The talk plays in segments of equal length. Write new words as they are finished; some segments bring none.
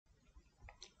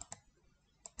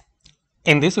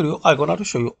In this video, I'm gonna to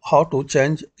show you how to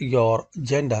change your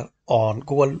gender on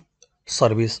Google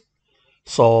service.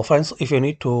 So friends, if you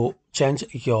need to change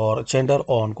your gender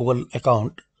on Google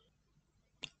account,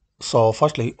 so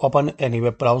firstly open any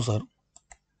web browser,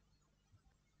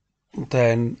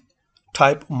 then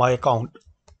type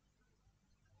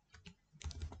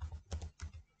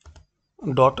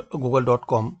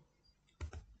myaccount.google.com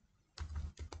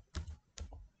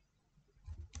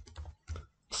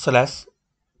slash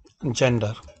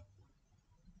gender,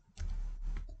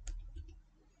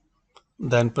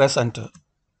 then press enter.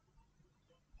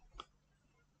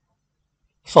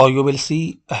 So you will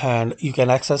see and you can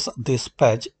access this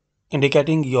page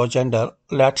indicating your gender.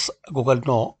 Let's Google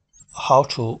know how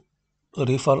to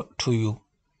refer to you.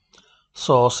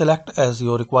 So select as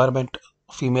your requirement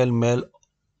female, male,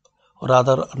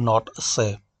 rather not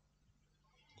say.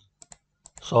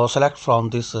 So select from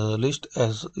this list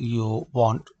as you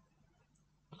want,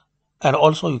 and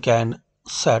also you can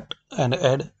set and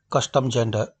add custom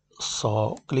gender.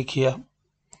 So click here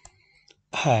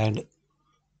and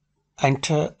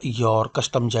enter your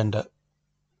custom gender,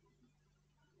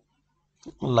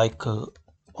 like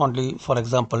only for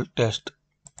example test.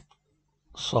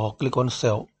 So click on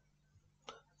save.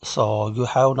 So you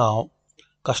have now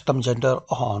custom gender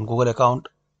on Google account.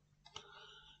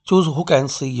 Choose who can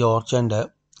see your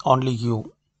gender. Only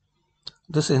you.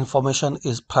 This information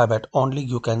is private, only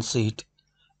you can see it.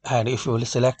 And if you will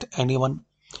select anyone,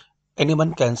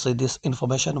 anyone can see this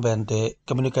information when they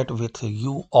communicate with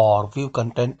you or view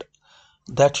content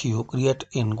that you create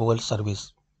in Google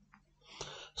service.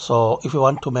 So if you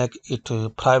want to make it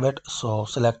private, so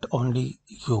select only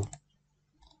you.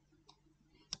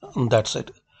 That's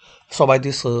it. So by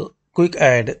this quick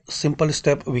and simple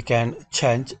step, we can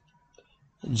change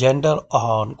gender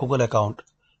on Google account.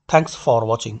 Thanks for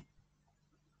watching.